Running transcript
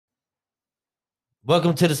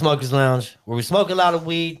Welcome to the Smokers Lounge, where we smoke a lot of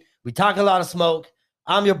weed, we talk a lot of smoke.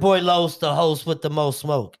 I'm your boy Los, the host with the most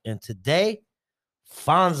smoke. And today,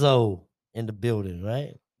 Fonzo in the building,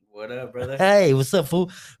 right? What up, brother? Hey, what's up,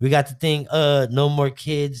 fool? We got the thing, no more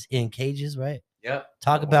kids in cages, right? Yep.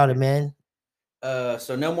 Talk about it, man.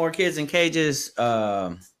 So no more kids in cages.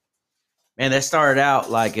 Man, that started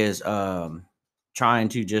out like as trying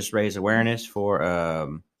to just raise awareness for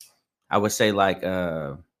I would say like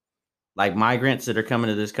migrants that are coming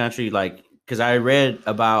to this country, like because I read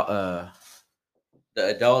about the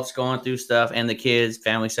adults going through stuff and the kids,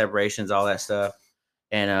 family separations, all that stuff.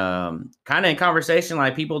 And kind of in conversation,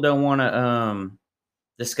 like people don't want to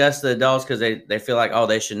discuss the adults because they feel like, oh,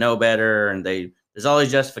 they should know better, and there's all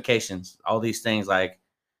these justifications, all these things like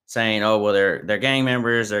saying, oh, well, they're gang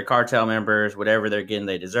members, they're cartel members, whatever they're getting,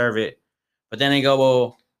 they deserve it. But then they go,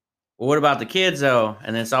 well, what about the kids though?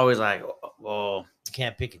 And it's always like, well, You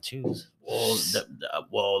can't pick and choose.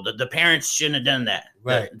 the parents shouldn't have done that,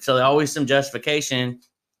 Right. So there's always some justification.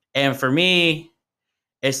 And for me,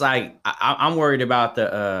 it's like I'm worried about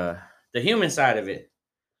the human side of it,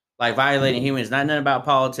 like violating humans, not nothing about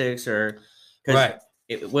politics or because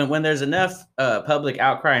Right. when there's enough public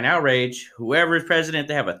outcry and outrage, whoever is president,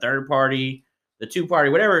 they have a third party, the two party,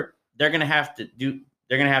 whatever, they're gonna have to act.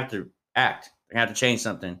 They're gonna have to change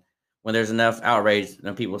something. When there's enough outrage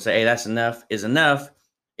and people say, hey, that's enough is enough.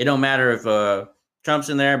 It don't matter if Trump's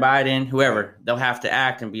in there, Biden, whoever, they'll have to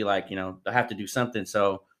act and be like, they'll have to do something.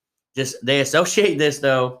 So just they associate this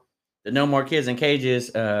though, the no more kids in cages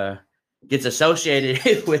gets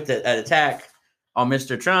associated with an attack on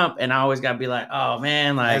Mr. Trump, and I always got to be like, oh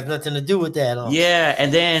man, like has nothing to do with that. Huh? Yeah,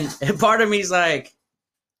 and then part of me's like,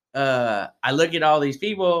 I look at all these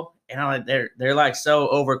people, and I'm like, they're like so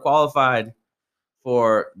overqualified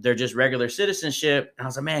for their just regular citizenship, and I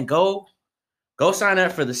was like, man, go sign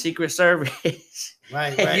up for the Secret Service.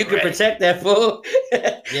 Right, and you can protect that fool.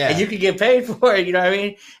 Yeah. And you can get paid for it, you know what I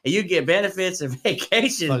mean? And you get benefits and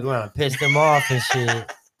vacation. Fuck around, piss them off and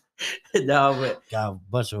shit. No, but got a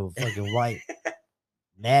bunch of fucking white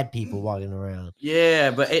mad people walking around.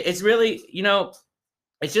 Yeah, but it's really,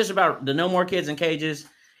 it's just about the no more kids in cages.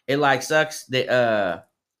 It like sucks that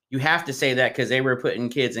you have to say that because they were putting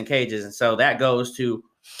kids in cages, and so that goes to,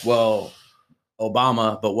 well,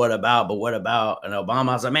 Obama, but what about? And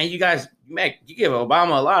Obama's like, man, you give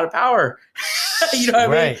Obama a lot of power. You know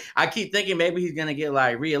what I mean? I keep thinking maybe he's gonna get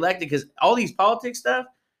like reelected because all these politics stuff.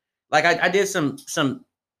 Like I did some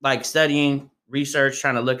like studying research,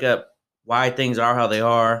 trying to look up why things are how they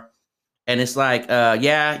are, and it's like,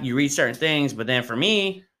 yeah, you read certain things, but then for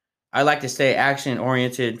me, I like to stay action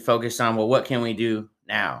oriented, focused on, well, what can we do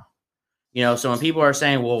now? So when people are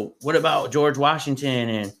saying, well, what about George Washington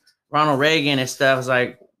and Ronald Reagan and stuff, it's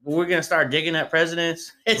like, well, we're gonna start digging up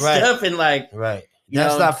presidents and stuff, and like,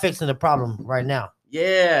 that's not fixing the problem right now.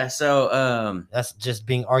 Yeah, so that's just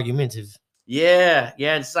being argumentative. Yeah,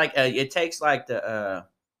 it's like it takes like the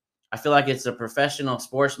I feel like it's a professional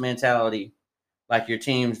sports mentality, like your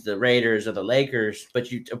teams, the Raiders or the Lakers, but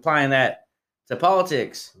you applying that to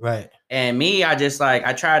politics, right? And me, I just like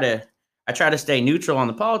I try to stay neutral on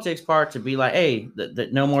the politics part to be like, hey, the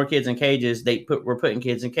no more kids in cages. We're putting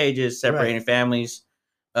kids in cages, separating families,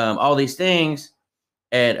 all these things,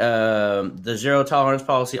 and the zero tolerance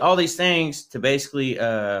policy, all these things to basically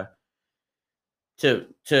to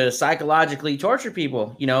psychologically torture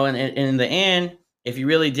people, and in the end, if you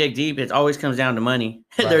really dig deep, it always comes down to money.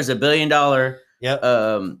 Right. There's $1 billion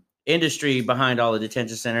industry behind all the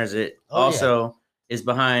detention centers. It also is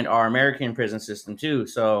behind our American prison system too.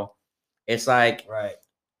 So it's like,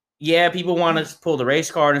 yeah, people want to pull the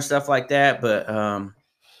race card and stuff like that, but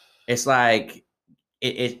it's like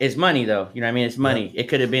it's money though. You know what I mean? It's money. Yep. It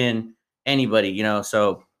could have been anybody,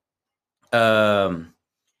 So it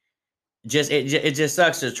just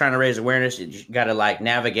sucks just trying to raise awareness. You got to like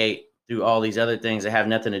navigate through all these other things that have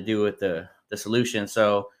nothing to do with the solution.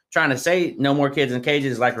 So trying to say no more kids in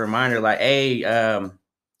cages is like a reminder, like, hey,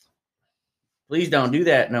 please don't do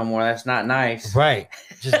that no more. That's not nice. Right.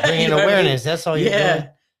 Just bringing awareness. I mean? That's all you're doing.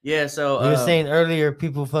 Yeah. So you were saying earlier,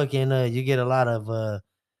 people fucking you get a lot of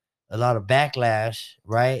backlash,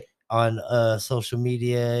 right, on social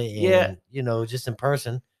media and just in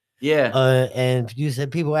person. Yeah. And you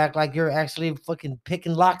said people act like you're actually fucking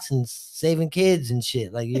picking locks and saving kids and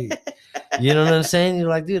shit. Like you know what I'm saying? You're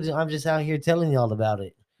like, dude, I'm just out here telling y'all about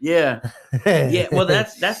it. Yeah. Yeah. Well,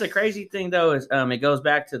 that's the crazy thing though, is it goes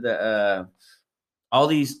back to the all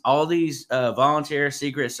these volunteer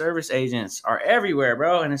Secret Service agents are everywhere,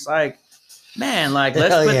 bro. And it's like, man, like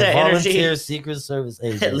let's put that volunteer energy. Secret Service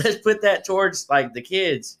agents. Let's put that towards like the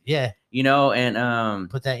kids. Yeah, you know, and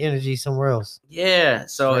put that energy somewhere else. yeah.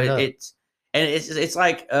 So Straight up. it's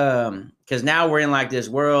like because now we're in like this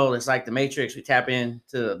world. It's like the Matrix. We tap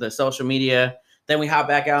into the social media, then we hop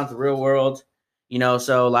back out into the real world. You know,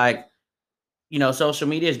 so like social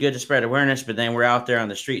media is good to spread awareness, but then we're out there on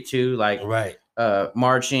the street too, like Right.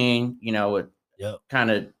 marching. You know, with Yep.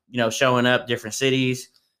 kind of showing up different cities,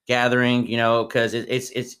 gathering. You know, because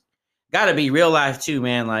it's got to be real life too,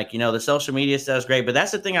 man. Like the social media stuff is great, but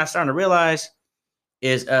that's the thing I'm starting to realize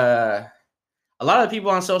is a lot of the people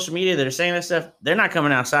on social media that are saying that stuff, they're not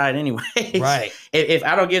coming outside anyways. Right. If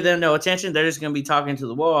I don't give them no attention, they're just gonna be talking to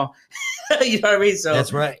the wall. You know what I mean? So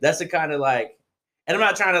that's right. That's the kind of like, and I'm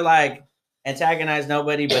not trying to like antagonize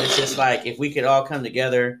nobody, but it's just like if we could all come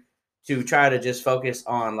together to try to just focus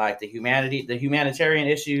on like the humanitarian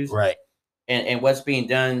issues, right, and what's being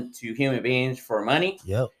done to human beings for money.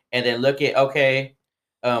 Yep. And then look at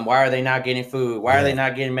why are they not getting food? Why are they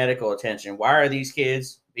not getting medical attention? Why are these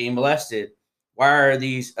kids being molested? Why are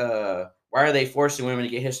they forcing women to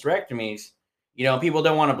get hysterectomies? People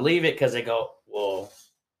don't want to believe it because they go, well,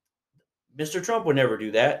 Mr. Trump would never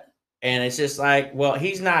do that. And it's just like, well,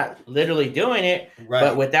 he's not literally doing it, right,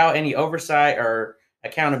 but without any oversight or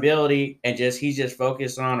accountability, and he's just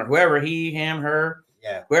focused on, or whoever, he, him, her,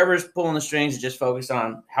 whoever's pulling the strings, is just focused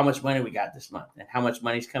on how much money we got this month and how much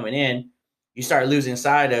money's coming in. You start losing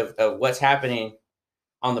sight of what's happening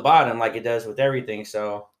on the bottom, like it does with everything.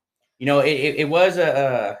 So, it was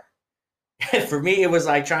for me, it was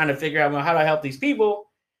like trying to figure out, well, how do I help these people?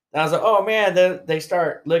 And I was like, oh man, then they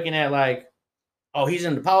start looking at like, oh, he's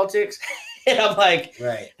into politics. And I'm like,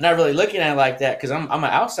 right, not really looking at it like that because I'm an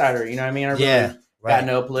outsider. You know what I mean? I really got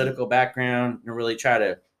no political background and really try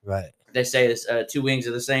to. Right. They say it's two wings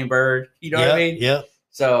of the same bird. You know what I mean? Yep.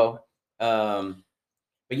 So,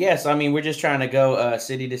 but yes, I mean, we're just trying to go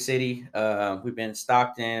city to city. We've been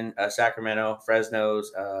Stockton, Sacramento,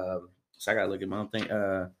 Fresno's. So I got to look at my own thing.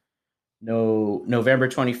 November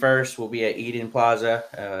 21st, we'll be at Eden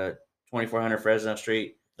Plaza, 2400 Fresno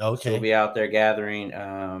Street. Okay. So we'll be out there gathering.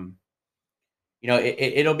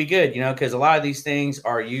 It'll be good, because a lot of these things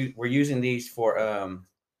we're using these for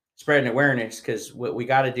spreading awareness, because what we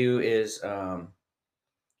got to do is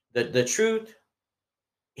the truth,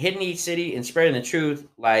 hitting each city and spreading the truth,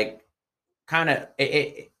 like kind of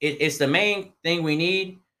it's the main thing we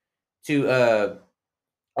need to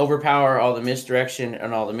overpower all the misdirection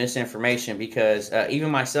and all the misinformation, because even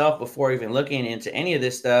myself, before even looking into any of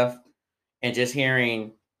this stuff and just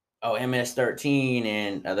hearing, oh, MS-13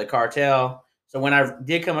 and the cartel. So when I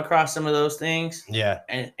did come across some of those things,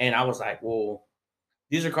 and I was like, well,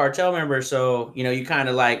 these are cartel members. So, you kind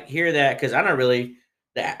of like hear that, because I don't really,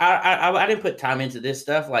 I didn't put time into this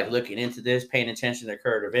stuff, like looking into this, paying attention to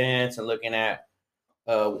current events and looking at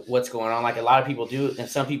what's going on. Like a lot of people do, and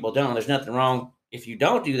some people don't. There's nothing wrong if you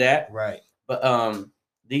don't do that. Right. But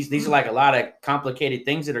these are like a lot of complicated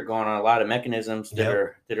things that are going on, a lot of mechanisms that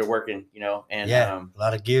are working, and a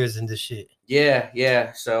lot of gears in this shit.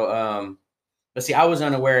 Yeah. So but see, I was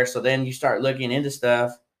unaware. So then you start looking into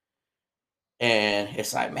stuff, and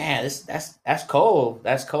it's like, man, that's cold.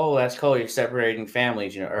 That's cold. You're separating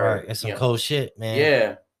families, right. It's some cold shit, man.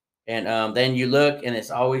 Yeah. And then you look, and it's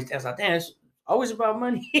like, damn, it's always about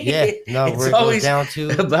money. Yeah, no, it's always down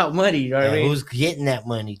to about money. You know what I mean? Who's getting that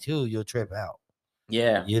money too? You'll trip out.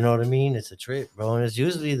 Yeah, you know what I mean. It's a trip, bro, and it's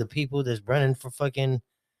usually the people that's running for fucking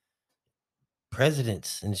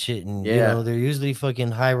presidents and shit, and they're usually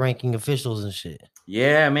fucking high-ranking officials and shit.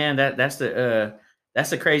 Yeah, man, that's the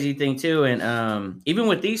crazy thing too, and even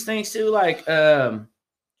with these things too, like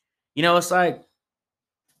it's like,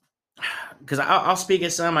 because I'll speak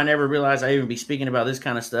at some, I never realized I even be speaking about this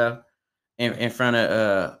kind of stuff in front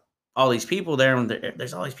of all these people there, and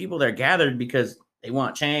there's all these people that are gathered because they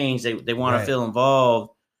want change. They want to feel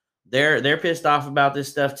involved. They're pissed off about this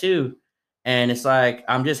stuff too. And it's like,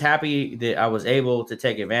 I'm just happy that I was able to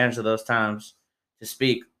take advantage of those times to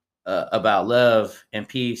speak about love and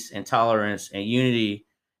peace and tolerance and unity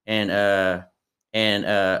and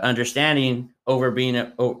understanding over being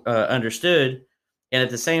understood. And at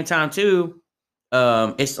the same time too,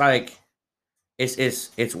 it's like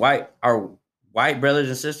it's white. Our white brothers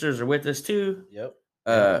and sisters are with us too. Yep.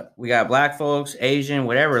 We got black folks, Asian,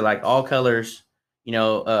 whatever, like all colors.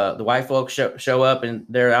 The white folks show up, and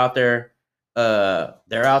they're out there.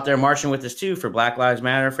 They're out there marching with us too for Black Lives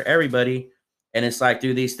Matter, for everybody. And it's like,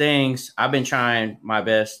 through these things, I've been trying my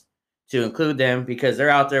best to include them, because they're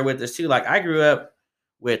out there with us too. Like, I grew up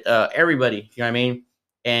with everybody, you know what I mean?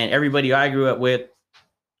 And everybody I grew up with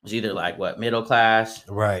was either like middle class,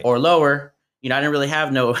 right, or lower. you know, I didn't really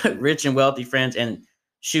have no rich and wealthy friends. And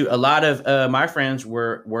shoot, a lot of my friends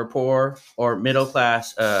were poor or middle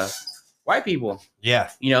class white people. Yeah.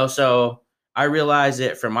 You know, so I realized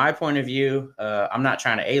that from my point of view, I'm not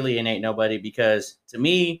trying to alienate nobody, because to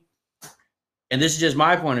me, and this is just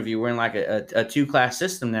my point of view, we're in like a two-class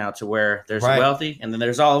system now, to where there's the wealthy and then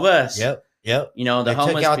there's all of us. Yep. You know, the they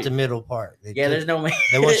homeless took out the middle part. There's no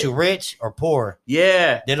they want you rich or poor.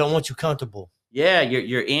 Yeah. They don't want you comfortable. Yeah,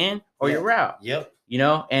 you're in or you're out. Yep. You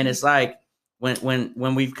know, and it's like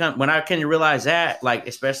when I can realize that, like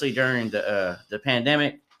especially during the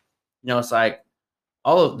pandemic, you know, it's like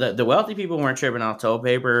all of the wealthy people weren't tripping off toilet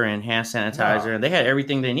paper and hand sanitizer, and they had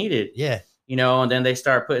everything they needed. Yeah. You know, and then they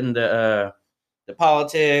start putting the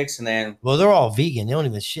politics, and then they're all vegan. They don't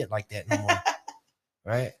even shit like that no more.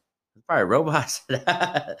 Right? Probably robots.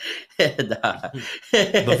 But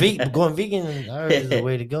going vegan is the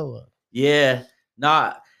way to go. Yeah.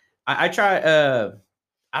 No, I try.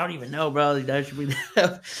 I don't even know, bro. That should be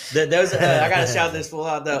those. I gotta shout this fool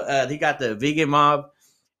out though. He got the vegan mob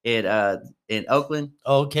in Oakland.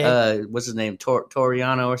 Okay. What's his name?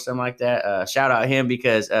 Toriano or something like that. Shout out him,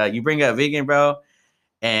 because you bring up vegan, bro,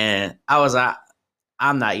 and I was like,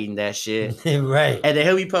 I'm not eating that shit. Right. And then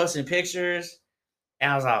he'll be posting pictures,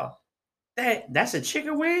 and I was like, that's a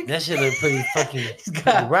chicken wing? That shit look pretty fucking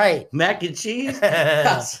right. Mac and cheese?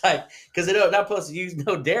 I was like, because they're not supposed to use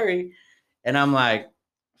no dairy. And I'm like,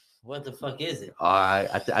 what the fuck is it? I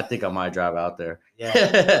think I might drive out there.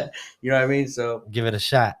 Yeah. You know what I mean? So give it a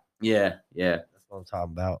shot. Yeah. That's what I'm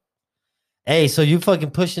talking about. Hey, so you fucking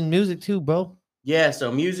pushing music too, bro? Yeah,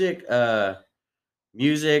 so music,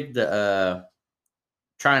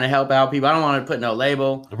 trying to help out people. I don't want to put no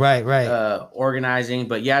label. Right. Organizing,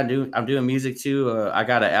 but yeah, I'm doing music too. I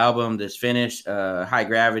got an album that's finished, High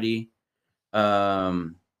Gravity.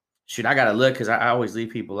 Shoot, I gotta look, because I always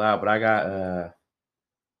leave people out, but I got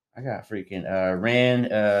freaking Ran,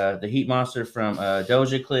 the Heat Monster from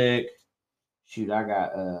Doja Click. Shoot, I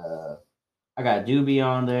got Doobie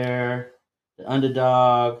on there, the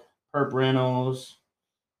Underdog, Perp Reynolds,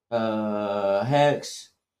 Hex.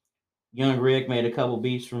 Young Rick made a couple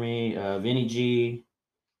beats for me. Vinny G,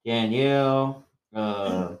 Danielle,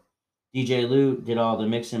 DJ Luke did all the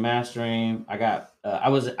mix and mastering. We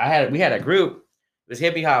had a group. It was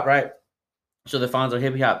hippie hop, right? So the Fonzo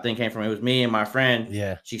hippie hop thing came from, it was me and my friend.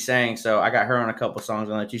 Yeah. She sang, so I got her on a couple songs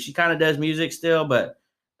on there too. She kind of does music still, but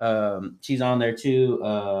she's on there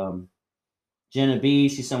too. Jenna B,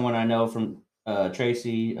 she's someone I know from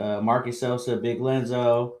Tracy, Marcus Sosa, Big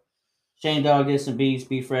Lenzo. Shane Dog did some beats,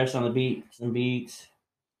 Be Fresh on the beat, some beats,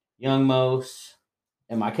 Young Most,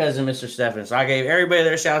 and my cousin, Mr. Stephen. So I gave everybody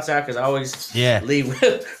their shouts out, because I always leave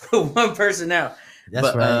with one person out.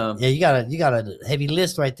 That's right. Yeah, you got a heavy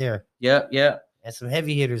list right there. Yep. And some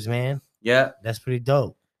heavy hitters, man. Yeah. That's pretty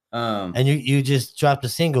dope. And you just dropped a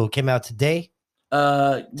single, came out today?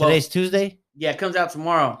 Today's Tuesday? Yeah, it comes out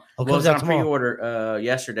tomorrow. Oh, comes out tomorrow. Pre-order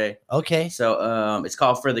yesterday. Okay. So it's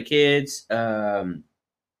called For the Kids.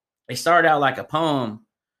 It started out like a poem,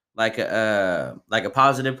 like a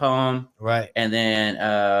positive poem, right? And then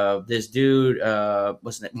this dude,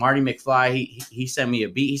 what's it, Marty McFly, he sent me a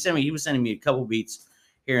beat. He was sending me a couple beats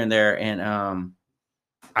here and there, and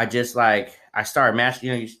I just I started matching.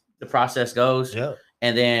 You know, the process goes, yeah.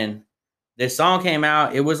 And then this song came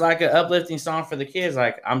out. It was like an uplifting song for the kids.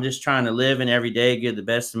 Like, I'm just trying to live, and every day give the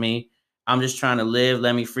best of me. I'm just trying to live.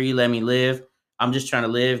 Let me free. Let me live. I'm just trying to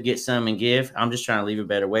live, get some and give. I'm just trying to leave a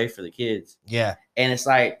better way for the kids. Yeah. And it's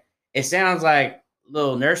like, it sounds like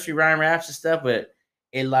little nursery rhyme raps and stuff, but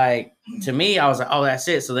it to me, I was like, oh, that's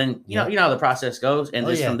it. So then, you know how the process goes. And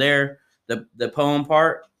from there, the poem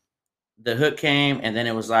part, the hook came, and then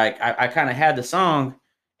it was like, I kind of had the song.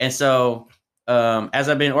 And so as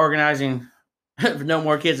I've been organizing No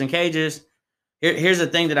More Kids in Cages, here's the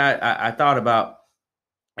thing that I thought about.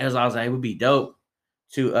 As I was like, it would be dope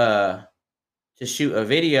to shoot a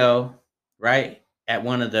video, right, at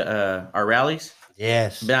one of the our rallies.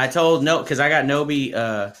 Yes. But I told because I got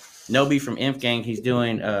Nobi from Inf Gang. He's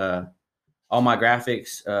doing all my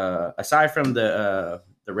graphics. Aside from the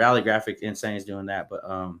rally graphics, Insane's doing that. But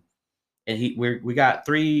and we got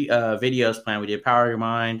 3 videos planned. We did Power Your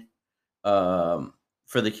Mind for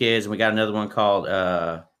the kids, and we got another one called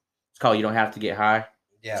it's called You Don't Have to Get High.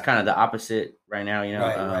 Yeah. It's kind of the opposite right now, you know.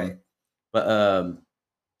 Right. But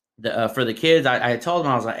for the kids, I told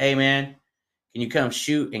them, I was like, hey man, can you come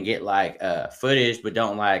shoot and get footage, but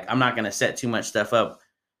don't I'm not gonna set too much stuff up,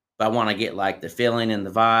 but I want to get the feeling and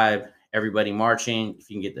the vibe, everybody marching.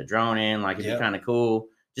 If you can get the drone in, it'd be kind of cool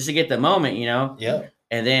just to get the moment, you know. Yeah.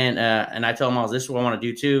 And then and I told them, this is what I want to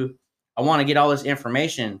do too. I want to get all this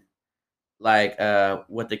information like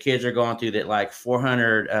what the kids are going through, that like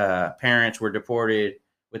 400 parents were deported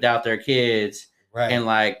without their kids, Right. and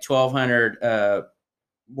like 1,200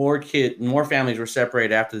 more families were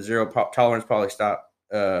separated after the zero tolerance policy stopped.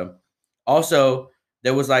 Also,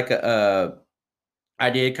 there was like I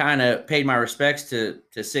did kind of paid my respects to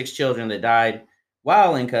 6 children that died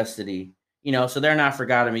while in custody. You know, so they're not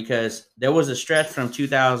forgotten, because there was a stretch from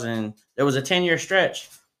 2000. There was a 10-year stretch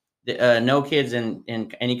that no kids in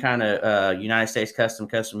any kind of United States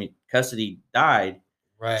custody died.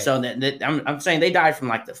 Right. So that I'm saying they died from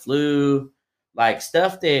like the flu, like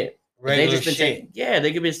stuff that they Regular just been shit. taking. Yeah,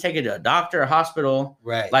 they could be just taken to a doctor, a hospital.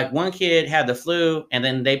 Right. Like one kid had the flu, and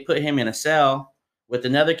then they put him in a cell with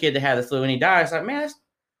another kid that had the flu, and he died. It's like, man,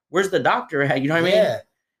 where's the doctor at? You know what I mean? Yeah.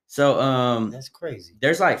 So That's crazy.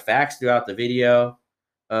 there's like facts throughout the video.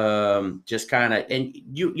 Just kind of, and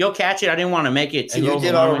you'll catch it. I didn't want to make it too. And you did all the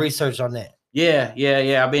overwhelming. research on that. Yeah.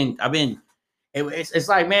 I've been. It's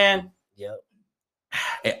like, man. Yep.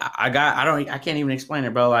 I can't even explain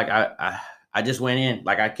it, bro. Like I just went in.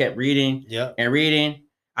 Like I kept reading. Yep. And reading.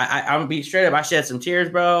 I'm gonna be straight up. I shed some tears,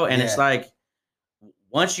 bro. And it's like,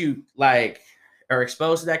 once you like are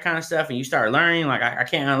exposed to that kind of stuff and you start learning, like I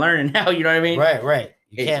can't unlearn it now. You know what I mean? Right.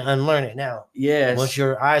 You can't unlearn it now. Yes. Once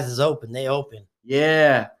your eyes is open, they open.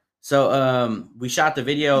 Yeah. So we shot the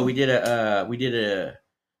video. We did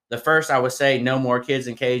the first, I would say, No More Kids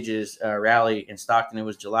in Cages rally in Stockton. It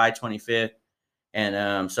was July 25th.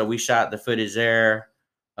 And so we shot the footage there.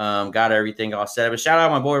 Got everything all set up. But shout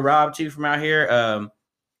out my boy Rob too from out here.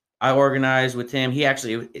 I organized with him. He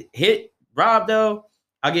actually hit Rob though.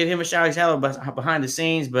 I'll give him a shout. He's hella behind the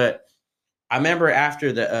scenes. But I remember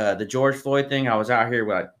after the George Floyd thing, I was out here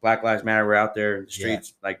with like Black Lives Matter. We're out there in the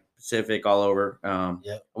streets, like Pacific, all over. I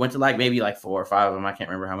went to like maybe like 4 or 5 of them. I can't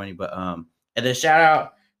remember how many. But and then shout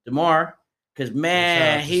out DeMar, because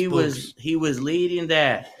man, he was leading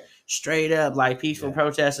that straight up like peaceful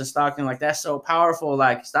protests in Stockton. Like that's so powerful.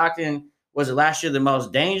 Like Stockton was last year the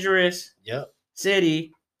most dangerous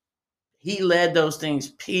city. He led those things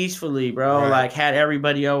peacefully, bro. Right. Like had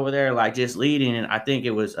everybody over there like just leading, and I think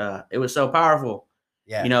it was so powerful.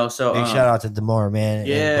 Yeah, you know. So big shout out to DeMar, man.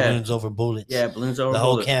 Yeah, and Balloons Over Bullets. Yeah, Balloons Over the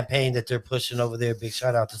Bullets. whole campaign that they're pushing over there. Big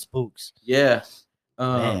shout out to Spooks. Yeah,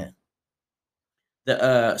 man.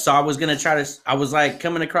 So I was gonna try to. I was like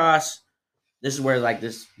coming across. This is where like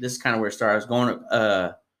this is kind of where it started. I was going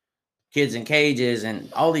to kids in cages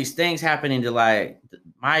and all these things happening to like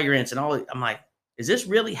migrants and all. I'm like, is this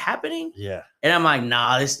really happening? Yeah. And I'm like,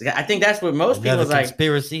 nah, I think that's what most people like.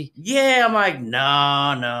 Conspiracy? Yeah. I'm like, no.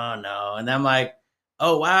 And I'm like,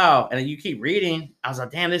 oh, wow. And then you keep reading. I was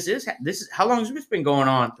like, damn, this is how long has this been going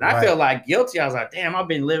on? And I feel like guilty. I was like, damn, I've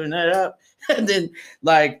been living that up. And then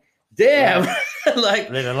like, damn, like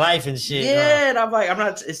living life and shit. Yeah. And I'm like,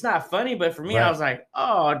 it's not funny. But for me, I was like,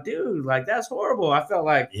 oh, dude, like that's horrible. I felt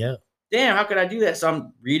like, damn, how could I do that? So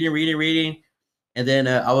I'm reading. And then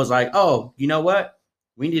I was like, oh, you know what?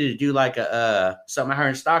 We needed to do like a something I heard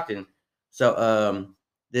in Stockton. So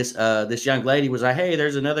this young lady was like, hey,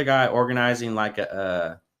 there's another guy organizing like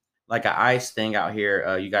a ICE thing out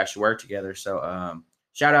here. You guys should work together. So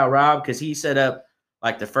shout out Rob, because he set up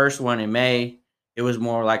like the first one in May. It was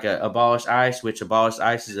more like a abolish ICE, which abolish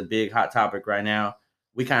ICE is a big hot topic right now.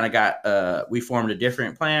 We kind of got we formed a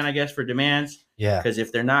different plan, I guess, for demands. Yeah. Because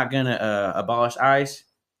if they're not gonna abolish ICE,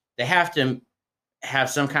 they have to have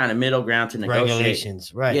some kind of middle ground to negotiate.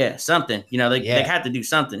 Regulations, right? Yeah, something. You know, they have to do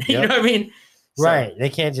something. You know what I mean? So, right. They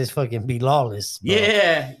can't just fucking be lawless. Bro.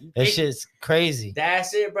 Yeah. That shit's crazy.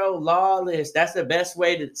 That's it, bro. Lawless. That's the best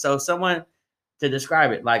way to. So someone to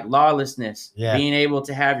describe it, like lawlessness, being able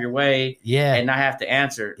to have your way, and not have to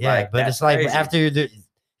answer. Yeah, like, but it's like after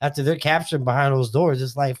they're captured behind those doors,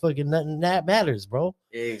 it's like fucking nothing that matters, bro.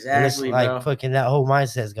 Exactly, and it's like bro. Fucking that whole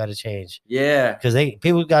mindset's got to change. Yeah, because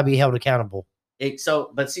people got to be held accountable.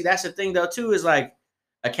 But see, that's the thing though too, is like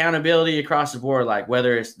accountability across the board. Like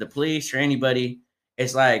whether it's the police or anybody,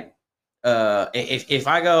 it's like if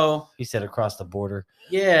I go, he said across the border.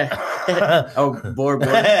 Yeah. Board.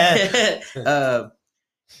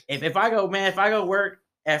 If I go work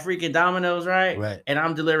at freaking Domino's, right, and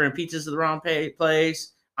I'm delivering pizzas to the wrong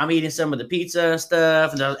place, I'm eating some of the pizza and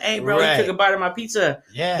stuff, and they're like, hey, bro, you took a bite of my pizza.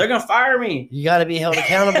 Yeah, they're gonna fire me. You got to be held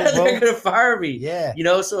accountable, bro. They're gonna fire me. Yeah, you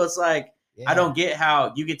know, so it's like I don't get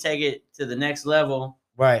how you could take it to the next level.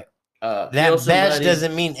 Right. That badge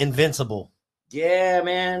doesn't mean invincible. Yeah,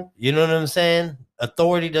 man. You know what I'm saying?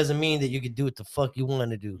 Authority doesn't mean that you can do what the fuck you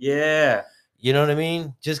want to do. Yeah. You know what I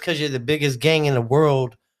mean? Just because you're the biggest gang in the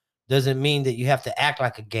world doesn't mean that you have to act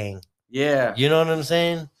like a gang. Yeah. You know what I'm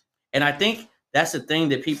saying? And I think that's the thing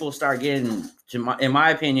that people start getting, in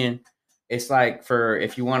my opinion, it's like for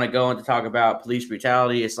if you want to go into talk about police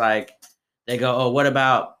brutality, it's like they go, oh, what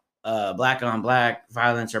about black on black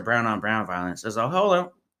violence or brown on brown violence? It's like, hold on.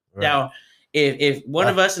 Right. Now, if one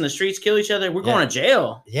of us in the streets kill each other, we're going to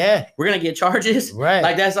jail. Yeah. We're going to get charges. Right.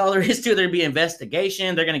 Like, that's all there is to it. There'd be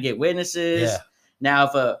investigation. They're going to get witnesses. Yeah. Now,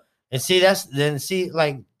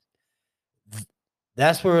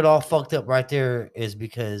 that's where it all fucked up right there, is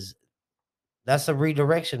because that's a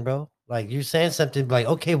redirection, bro. Like, you're saying something like,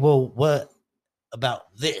 okay, well, what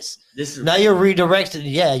about this? Now you're redirecting.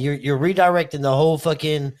 Yeah, you're redirecting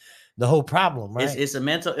the whole problem, right? It's a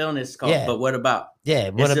mental illness called. Yeah. But what about? Yeah.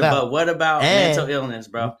 What about mental illness,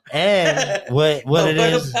 bro? And what it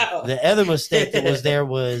is? About? The other mistake that was there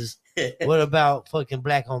was what about fucking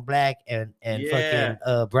black on black and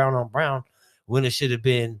fucking brown on brown, when it should have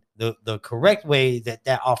been the correct way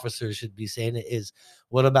that officer should be saying it is,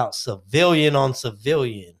 what about civilian on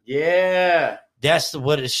civilian? Yeah. That's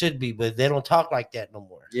what it should be, but they don't talk like that no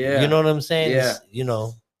more. Yeah. You know what I'm saying? Yeah.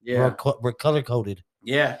 We're color coded.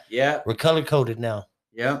 Yeah. Yeah. We're color coded now.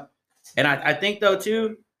 Yeah. And I think though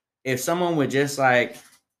too, if someone would just like,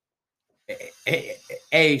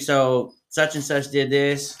 hey, so such and such did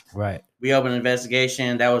this. Right. We opened an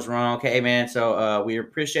investigation. That was wrong. Okay, man. So we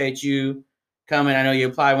appreciate you coming. I know you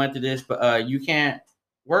went through this, but you can't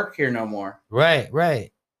work here no more. Right.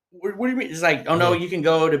 Right. What do you mean? It's like, oh no, you can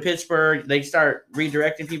go to Pittsburgh. They start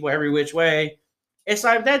redirecting people every which way. It's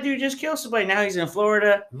like, that dude just killed somebody. Now he's in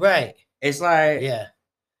Florida. Right. It's like, yeah,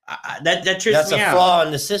 that trips me out. That's a flaw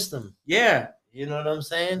in the system. Yeah. You know what I'm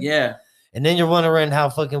saying? Yeah. And then you're wondering how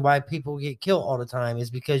fucking white people get killed all the time. It's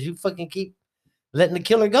because you fucking keep letting the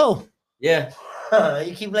killer go. Yeah.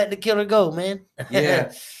 You keep letting the killer go, man.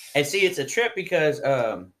 Yeah. And see, it's a trip because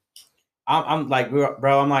I'm like,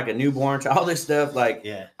 bro, I'm like a newborn to all this stuff. Like,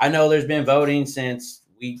 yeah, I know there's been voting since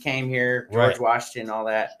we came here, George Washington, all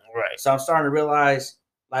that. Right. So I'm starting to realize,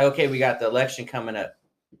 like, okay, we got the election coming up.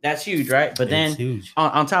 That's huge, right? But then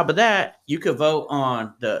on top of that, you could vote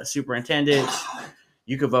on the superintendents.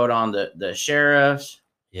 You could vote on the sheriffs.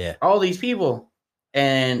 Yeah. All these people.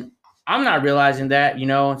 And I'm not realizing that,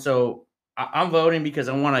 so I'm voting because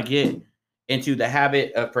I want to get into the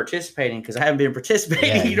habit of participating, because I haven't been participating.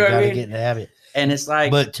 Yeah, you know what I mean? Get in the habit. And it's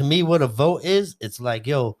like, but to me, what a vote is, it's like,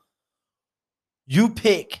 yo, you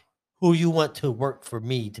pick who you want to work for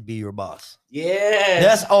me to be your boss. Yeah,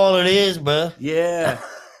 that's all it is, bro. Yeah,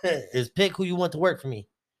 is pick who you want to work for me.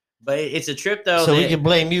 But it's a trip though, so we can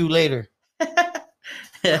blame you later. But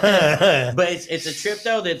it's a trip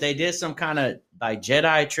though that they did some kind of like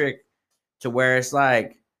Jedi trick to where it's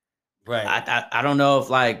like, right. I don't know if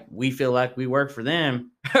like we feel like we work for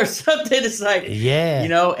them or something. It's like, yeah,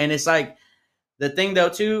 and it's like, the thing though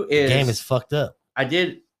too is the game is fucked up. I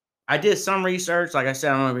did some research. Like I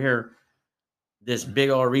said, I'm over here, this big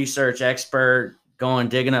old research expert going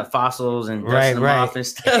digging up fossils and dusting them off and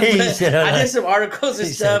stuff. I did some articles and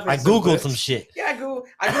stuff. I Googled some shit. Yeah, I Googled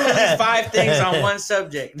these 5 things on one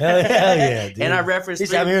subject. Hell yeah, dude. And I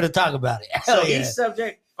referenced. I'm here to talk about it. So each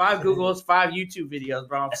subject, 5 Googles, 5 YouTube videos,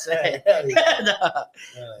 bro. I'm saying.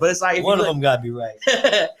 But it's like, one of them got to be right.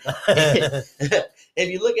 If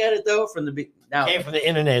you look at it though, from the now came from the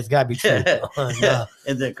internet, it's got to be true. No.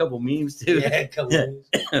 And then a couple memes too. Yeah, a couple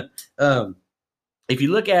memes. If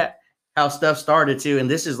you look at how stuff started too, and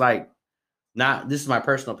this is like this is my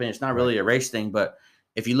personal opinion. It's not really a race thing, but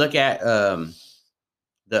if you look at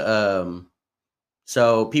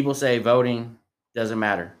so people say voting doesn't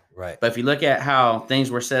matter. Right. But if you look at how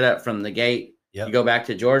things were set up from the gate, you go back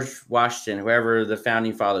to George Washington, whoever the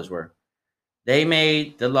founding fathers were. They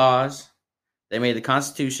made the laws, they made the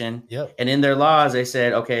Constitution, and in their laws, they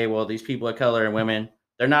said, okay, well, these people of color and women,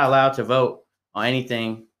 they're not allowed to vote on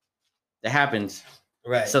anything that happens.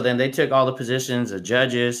 Right. So then they took all the positions of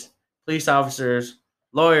judges, police officers,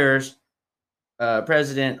 lawyers,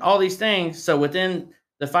 president, all these things. So within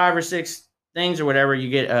the 5 or 6 things or whatever, you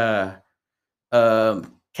get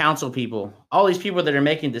council people, all these people that are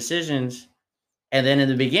making decisions. And then in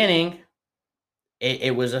the beginning,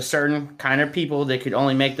 it was a certain kind of people that could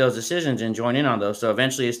only make those decisions and join in on those. So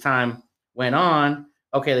eventually as time went on,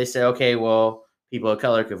 okay, they said, okay, well, people of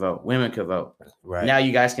color could vote, women could vote. Right. Now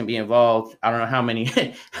you guys can be involved. I don't know how many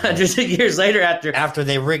hundreds of years later after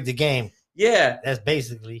they rigged the game. Yeah. That's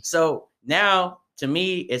basically. So now to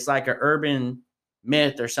me, it's like an urban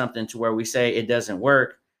myth or something to where we say it doesn't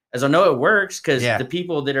work. As I know it works because the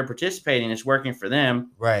people that are participating, it's working for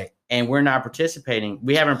them. Right. And we're not participating.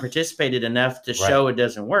 We haven't participated enough to show it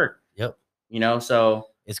doesn't work. Yep. So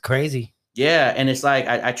it's crazy. Yeah. And it's like,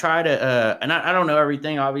 I try to, and I don't know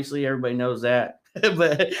everything. Obviously everybody knows that,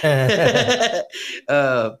 but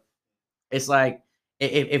it's like,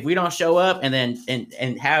 if we don't show up and then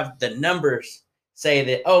and have the numbers say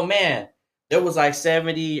that, oh man, there was like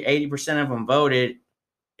 70-80% of them voted,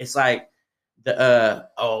 it's like the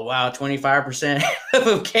oh wow, 25% of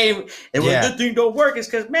them came, and when the thing don't work, it's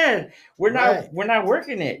because man, we're not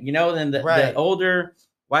working it, you know. Then the older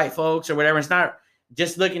white folks or whatever, it's not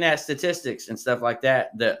just looking at statistics and stuff like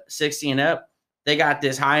that. The 60 and up, they got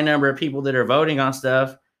this high number of people that are voting on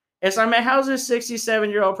stuff. It's like, man, how's this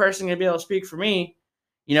 67-year-old person gonna be able to speak for me?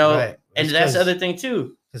 You know, and that's the other thing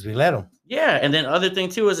too. Because we let them. Yeah, and then other thing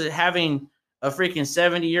too is that having a freaking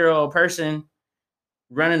 70-year-old person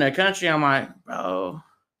running a country. I'm like, bro,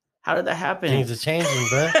 how did that happen? Things are changing,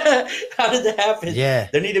 bro. How did that happen? Yeah,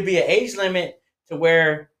 there need to be an age limit to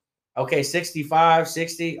where, okay, 65,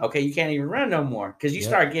 60, okay, you can't even run no more because you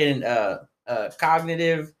start getting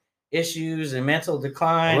cognitive issues and mental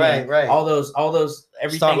decline. Right. All those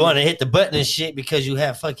everything. Start wanting to hit the button and shit because you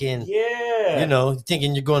have fucking you know,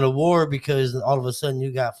 thinking you're going to war because all of a sudden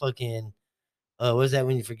you got fucking what is that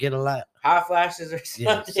when you forget a lot? Hot flashes or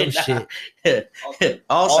something. Yeah, some shit.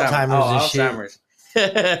 Alzheimer's.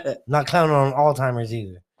 Not clowning on Alzheimer's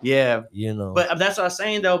either. Yeah, you know. But that's what I'm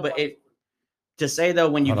saying though. But to say though,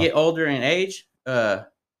 when you get older in age,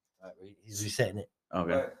 he's resetting it.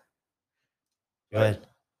 Okay. Go ahead.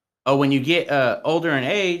 Oh, when you get older in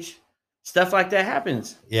age, stuff like that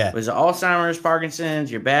happens. Yeah. There's Alzheimer's,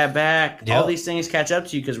 Parkinson's, your bad back, all these things catch up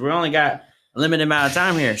to you because we only got a limited amount of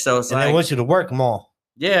time here. So it's and they want you to work them all.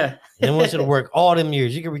 Yeah. And they want you to work all them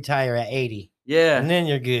years. You can retire at 80. Yeah. And then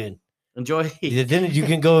you're good. Enjoy. Then you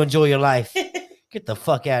can go enjoy your life. Get the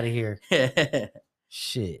fuck out of here.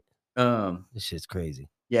 Shit. This shit's crazy.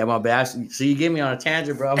 Yeah, my bad. So you get me on a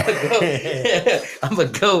tangent, bro. I'm gonna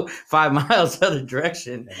go 5 miles the other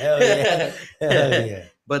direction. Hell yeah. Hell yeah.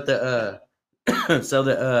 But the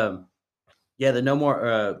no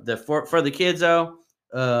more for the kids though,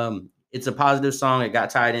 it's a positive song. It got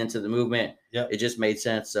tied into the movement. Yeah, it just made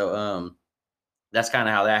sense. So that's kind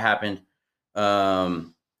of how that happened.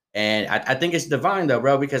 And I think it's divine though,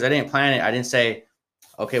 bro, because I didn't plan it. I didn't say,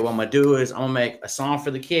 okay, what I'm gonna do is I'm gonna make a song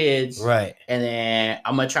for the kids, right? And then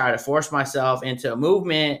I'm gonna try to force myself into a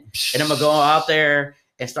movement, and I'm gonna go out there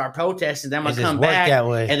and start protesting. Then I'm gonna come back that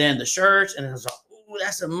way. And then the shirts, and it's like, ooh,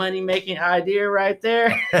 that's a money making idea right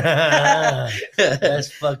there.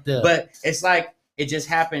 That's fucked up. But it's like it just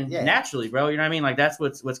happened naturally, bro. You know what I mean? Like that's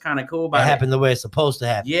what's kind of cool about it. It happened the way it's supposed to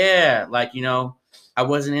happen. Yeah, like you know, I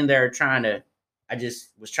wasn't in there trying to. I just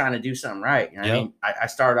was trying to do something right. You know what I mean? I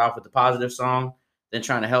started off with the positive song, then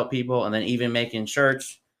trying to help people, and then even making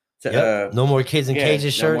shirts. No more kids in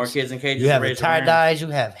cages shirts. No more kids in cages. You have the tie dyes. You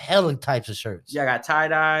have hella types of shirts. Yeah, I got tie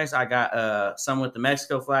dyes. I got some with the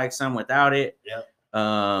Mexico flag, some without it. Yep.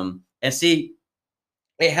 And see,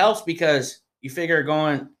 it helps because you figure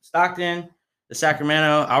going Stockton to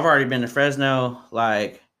Sacramento. I've already been to Fresno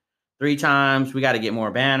like 3 times. We got to get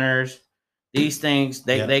more banners. These things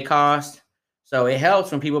they cost. So it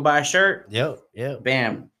helps when people buy a shirt. Yep.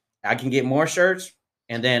 Bam. I can get more shirts,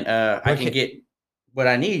 and then I can get what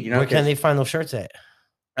I need. You know, where can they find those shirts at?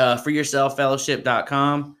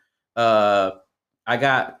 freeyourselffellowship.com. I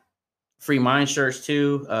got free mind shirts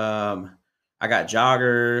too. I got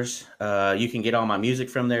joggers. You can get all my music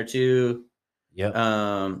from there too. Yep.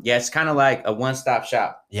 It's kind of like a one-stop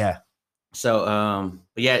shop. Yeah. So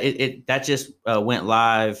but yeah, it that just went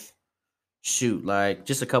live. Shoot, like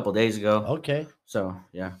just a couple days ago. Okay. So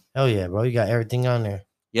yeah. Hell yeah, bro! You got everything on there.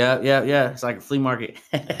 Yeah. It's like a flea market.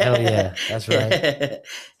 Hell yeah, that's right.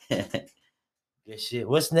 Good shit.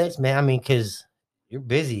 What's next, man? I mean, because you're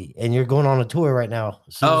busy and you're going on a tour right now.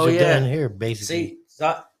 As soon as you're done here, basically.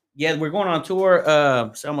 We're going on tour.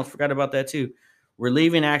 So I almost forgot about that too. We're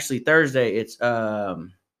leaving actually Thursday. It's I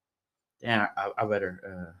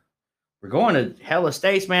better. We're going to hella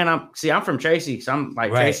states, man. I'm from Tracy, so I'm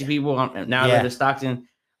like Tracy people. Now that it's Stockton,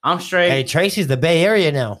 I'm straight. Hey, Tracy's the Bay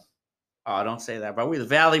Area now. Oh, don't say that, bro. We the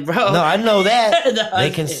Valley, bro. No, I know that.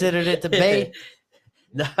 They considered it the Bay.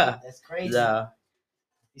 Nah, that's crazy. Nah.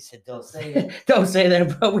 He said, "Don't say it. Don't say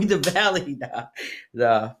that, bro. We the Valley."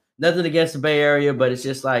 Nah. Nothing against the Bay Area, but it's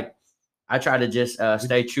just like I try to just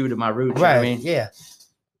stay true to my roots. Right. You know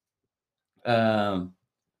what I mean?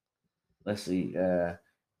 Let's see.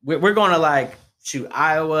 We're going to like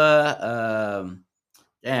Iowa.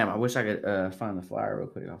 Damn, I wish I could find the flyer real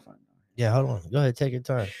quick. I'll find it. Yeah, hold on. Go ahead, take your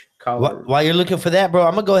time. While you're looking for that, bro,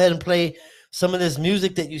 I'm gonna go ahead and play some of this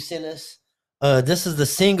music that you sent us. This is the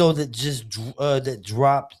single that just that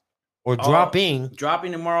dropped or dropping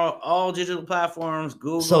tomorrow. All digital platforms,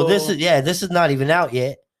 Google. So this is not even out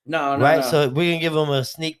yet. No, right. No. So we're gonna give them a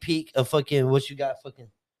sneak peek of fucking what you got fucking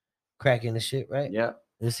cracking the shit, right? Yeah.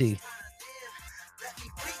 Let's see.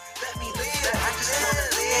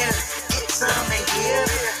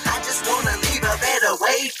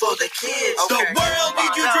 made for the kids. Okay. The world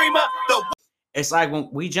needs you, dreamer. It's like when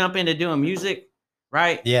we jump into doing music,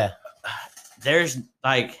 right? Yeah. There's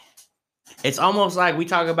like, it's almost like we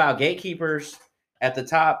talk about gatekeepers at the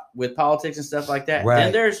top with politics and stuff like that. Right.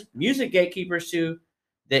 Then there's music gatekeepers too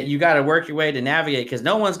that you got to work your way to navigate, because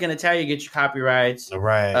no one's going to tell you get your copyrights.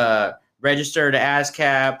 Right. Register to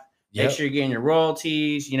ASCAP. Yep. Make sure you're getting your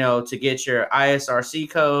royalties, to get your ISRC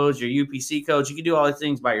codes, your UPC codes. You can do all these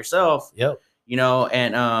things by yourself. Yep.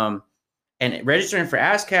 And registering for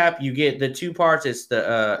ASCAP, you get the two parts. It's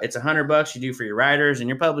it's $100 you do for your writers and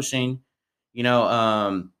your publishing. You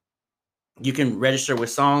can register with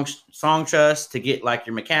Song Trust to get like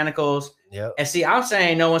your mechanicals. Yep. And see, I'm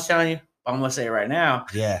saying no one's telling you. I'm gonna say it right now.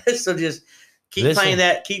 Yeah. So just keep playing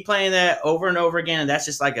that over and over again, and that's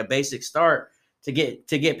just like a basic start to get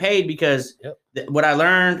paid. Because what I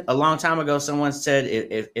learned a long time ago, someone said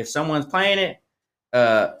if someone's playing it,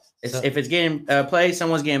 if it's getting played,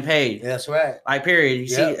 someone's getting paid. That's right. Like, period. You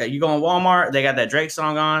see, you go on Walmart, they got that Drake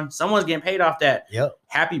song on. Someone's getting paid off that. Yep.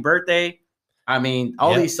 Happy birthday. I mean,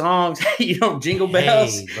 all these songs, jingle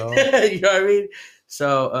bells. Hey, bro. You know what I mean?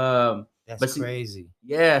 So, that's crazy.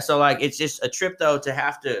 Yeah. So, like, it's just a trip, though, to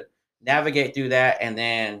have to navigate through that and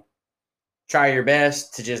then try your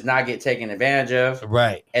best to just not get taken advantage of.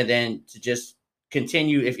 Right. And then to just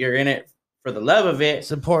continue, if you're in it for the love of it.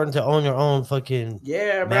 It's important to own your own fucking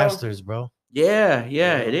masters, bro. Yeah,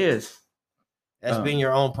 it is. That's being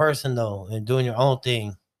your own person, though, and doing your own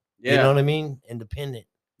thing. Yeah. You know what I mean? Independent.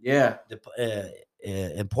 Yeah. The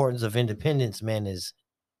importance of independence, man, is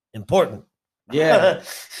important. Yeah.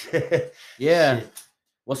 Yeah. Shit.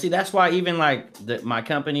 Well, see, that's why even like my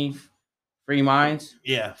company, Free Minds,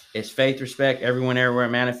 it's faith, respect, everyone, everywhere,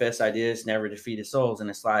 manifest ideas, never defeated souls. And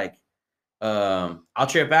it's like, I'll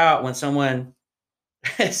trip out when someone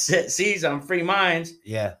sees I'm Free Minds,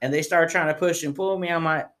 and they start trying to push and pull me. I'm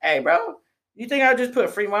like, hey, bro, you think I just put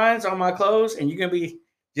Free Minds on my clothes and you're gonna be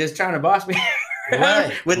just trying to boss me?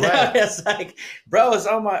 Right. Without it's like, bro, it's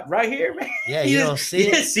on my right here, man. Yeah, you don't see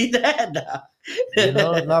it. See that?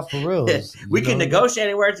 No. Not for real. We can negotiate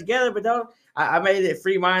and work together, but don't. I made it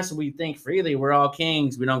Free Minds so we think freely. We're all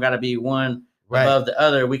kings. We don't got to be one above the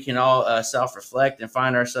other. We can all self-reflect and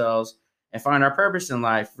find ourselves and find our purpose in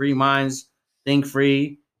life. Free minds, think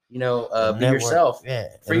free. Be yourself. Yeah.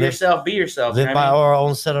 Free yourself, be yourself. Live by our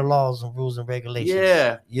own set of laws and rules and regulations.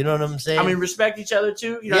 Yeah. You know what I'm saying? I mean, respect each other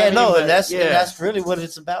too. And that's really what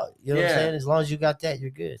it's about. You know what I'm saying? As long as you got that, you're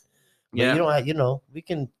good. But you don't have,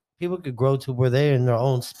 people could grow to where they're in their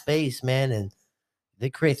own space, man, and they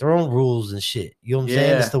create their own rules and shit. You know what I'm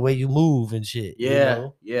saying? It's the way you move and shit. Yeah.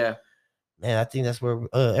 Yeah. Man, I think that's where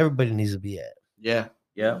everybody needs to be at. Yeah.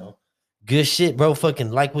 Yeah. Good shit, bro.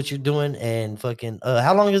 Fucking like what you're doing, and fucking.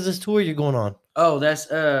 How long is this tour you're going on? Oh, that's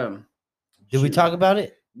Did we talk about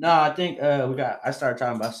it? No, I think I started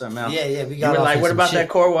talking about something else. Yeah, we got. You were like, what about that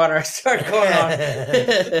core water? I started going on.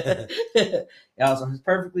 It's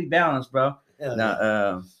perfectly balanced, bro.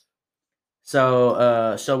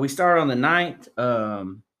 So we started on the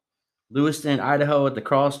 9th. Lewiston, Idaho at the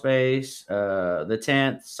Crawl Space. The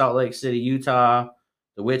 10th, Salt Lake City, Utah,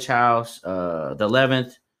 the Witch House. The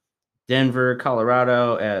 11th. Denver,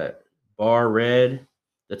 Colorado at Bar Red.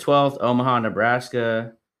 The 12th, Omaha,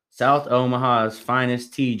 Nebraska. South Omaha's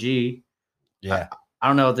finest TG. Yeah. I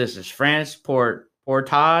don't know if this is France,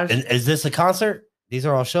 Portage. Is this a concert? These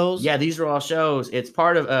are all shows? Yeah, these are all shows. It's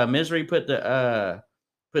part of Misery put the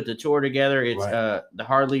tour together. It's the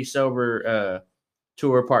Hardly Sober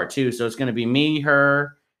tour part 2. So it's going to be me,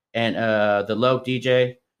 her, and the Loke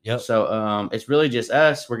DJ. Yep. So it's really just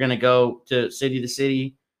us. We're going to go to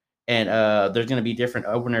city, and there's going to be different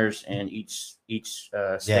openers in each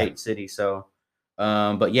state city. So,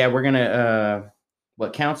 but yeah, we're going to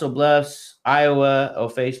Council Bluffs, Iowa,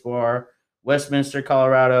 O'Face Bar, Westminster,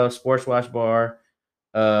 Colorado, Sports Watch Bar.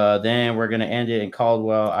 Then we're going to end it in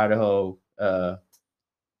Caldwell, Idaho,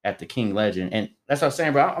 at the King Legend. And that's what I'm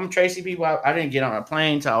saying, bro. I'm Tracy people. I didn't get on a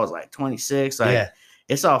plane until I was like 26. Like,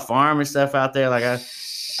 it's all farm and stuff out there. Like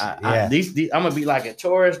these I'm gonna be like a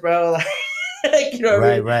tourist, bro. Like, you know what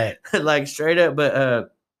I mean? Right. Like straight up.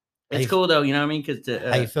 But it's cool though. You know what I mean? Because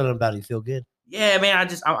how you feeling about it? You feel good? Yeah, man.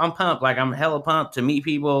 I'm pumped. Like, I'm hella pumped to meet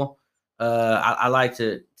people. I like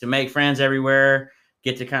to make friends everywhere.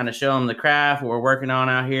 Get to kind of show them the craft, what we're working on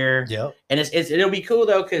out here. Yep. And it'll be cool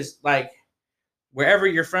though, because like wherever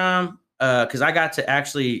you're from, because I got to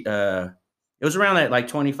actually it was around that like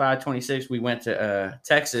 25, 26, we went to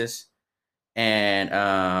Texas, and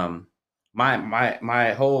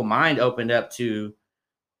my whole mind opened up to,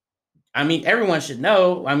 I mean, everyone should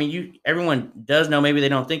know. I mean, everyone does know, maybe they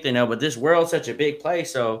don't think they know, but this world's such a big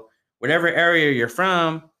place. So whatever area you're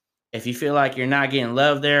from, if you feel like you're not getting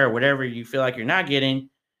love there, or whatever you feel like you're not getting,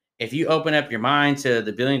 if you open up your mind to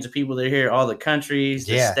the billions of people that are here, all the countries,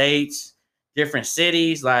 the states, different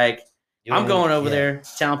cities, like I'm going over there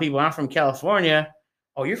telling people I'm from California.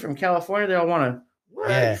 Oh, you're from California? They'll want to, what?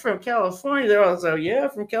 You're from California? They're all so, yeah,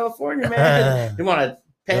 from California, man. They want to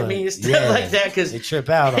pet me and stuff like that because they trip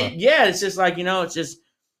out on. Yeah, it's just like, it's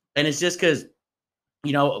just because,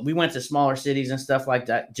 we went to smaller cities and stuff like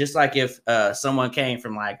that. Just like if someone came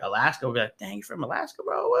from like Alaska, we'd be like, dang, you from Alaska,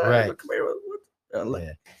 bro? What? Right.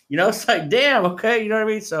 It's like, damn, okay, you know what I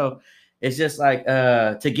mean? So it's just like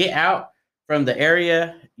to get out from the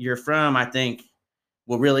area you're from, I think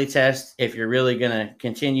will really test if you're really gonna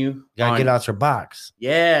continue. Gotta get out your box.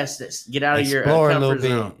 Yes, get out of your comfort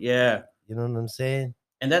zone. Yeah, you know what I'm saying.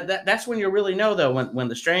 And that's when you'll really know though, when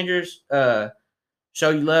the strangers show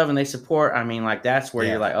you love and they support. I mean, like that's where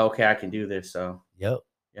you're like, okay, I can do this. So yep,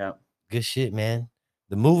 good shit, man.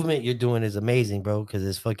 The movement you're doing is amazing, bro. Because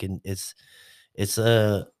it's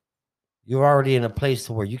you're already in a place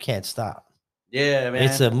to where you can't stop. Yeah, man.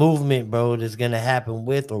 It's a movement, bro, that's gonna happen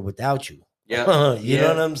with or without you. Yeah, you know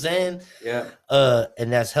what I'm saying? Yeah.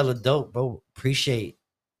 And that's hella dope, bro. Appreciate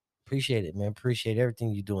it, man. Appreciate everything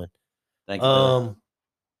you're doing. Thank you.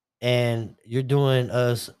 And you're doing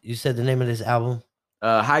you said the name of this album?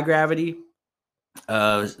 High Gravity.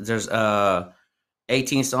 There's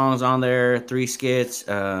 18 songs on there, 3 skits.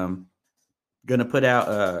 Gonna put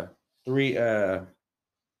out 3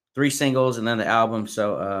 singles and then the album.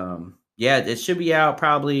 So it should be out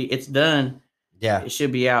probably. It's done. Yeah, it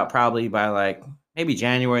should be out probably by like maybe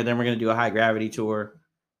January. Then we're gonna do a High Gravity tour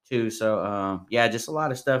too. So just a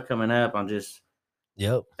lot of stuff coming up. I'm just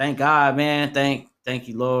thank God, man. Thank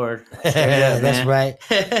you, Lord. That's right.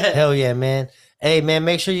 Hell yeah, man. Hey, man,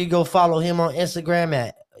 make sure you go follow him on Instagram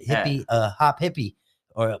at Hop Hippie.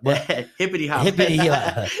 Or what? Hippity hop.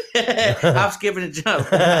 Hop, skipping, and jump.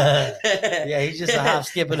 Yeah, he's just a hop,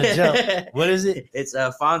 skipping, and jump. What is it? It's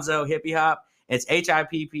Fonzo Hippie Hop. It's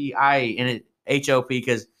HIPPI and it HOP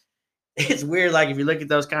because it's weird. Like if you look at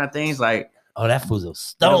those kind of things, like that fool's a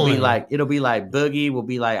stone. It'll be like boogie will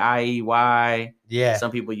be like IEY. Yeah.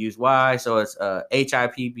 Some people use Y, so it's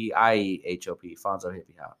HIPPIE HOP. Fonzo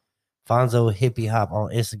Hippie Hop. Fonzo Hippie Hop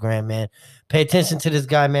on Instagram, man. Pay attention to this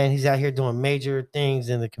guy, man. He's out here doing major things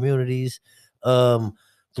in the communities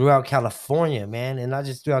throughout California, man. And not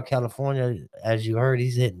just throughout California. As you heard,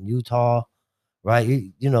 he's hitting Utah, right?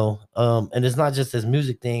 And it's not just his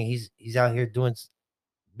music thing. He's out here doing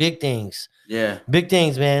big things. Yeah. Big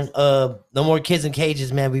things, man. No more kids in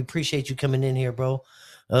cages, man. We appreciate you coming in here, bro.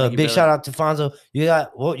 Big shout out to Fonzo. You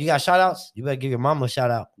got shout outs? You better give your mama a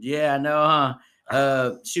shout out. Yeah, I know, huh?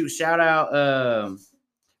 Shout out,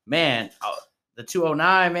 man, the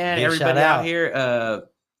 209, man. Big everybody out here.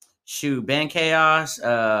 Ben Chaos.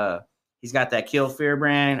 He's got that Kill Fear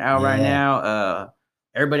brand out right now.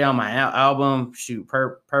 Everybody on my album.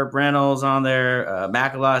 Perp Reynolds on there.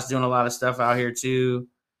 Macalot's doing a lot of stuff out here too.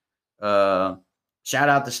 Shout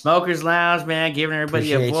out the Smokers Lounge, man, giving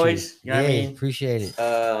everybody a voice. You know what I mean? Appreciate it.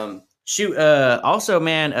 Also,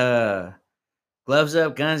 man, Gloves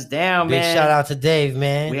Up, Guns Down, Big man. Shout out to Dave,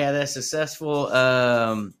 man. We had a successful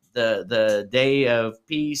the day of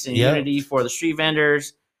peace and unity for the street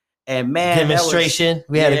vendors. And man, demonstration.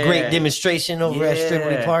 We had a great demonstration over at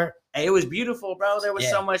Strictly Park. It was beautiful, bro. There was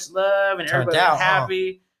so much love and everybody was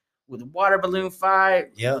happy. With the water balloon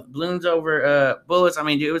fight, balloons over bullets. I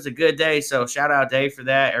mean, dude, it was a good day. So shout out Dave for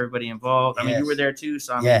that. Everybody involved. I mean, you were there too.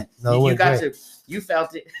 So I mean, you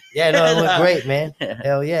felt it. Yeah, no, it was great, man.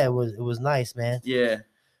 Hell yeah, it was nice, man. Yeah,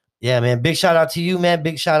 man. Big shout out to you, man.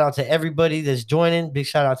 Big shout out to everybody that's joining. Big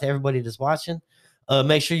shout out to everybody that's watching.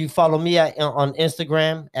 Make sure you follow me on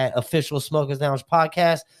Instagram at Official Smokers Lounge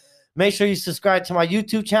Podcast. Make sure you subscribe to my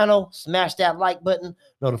YouTube channel. Smash that like button.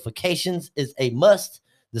 Notifications is a must.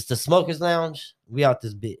 This is the Smokers Lounge. We out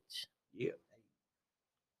this bitch.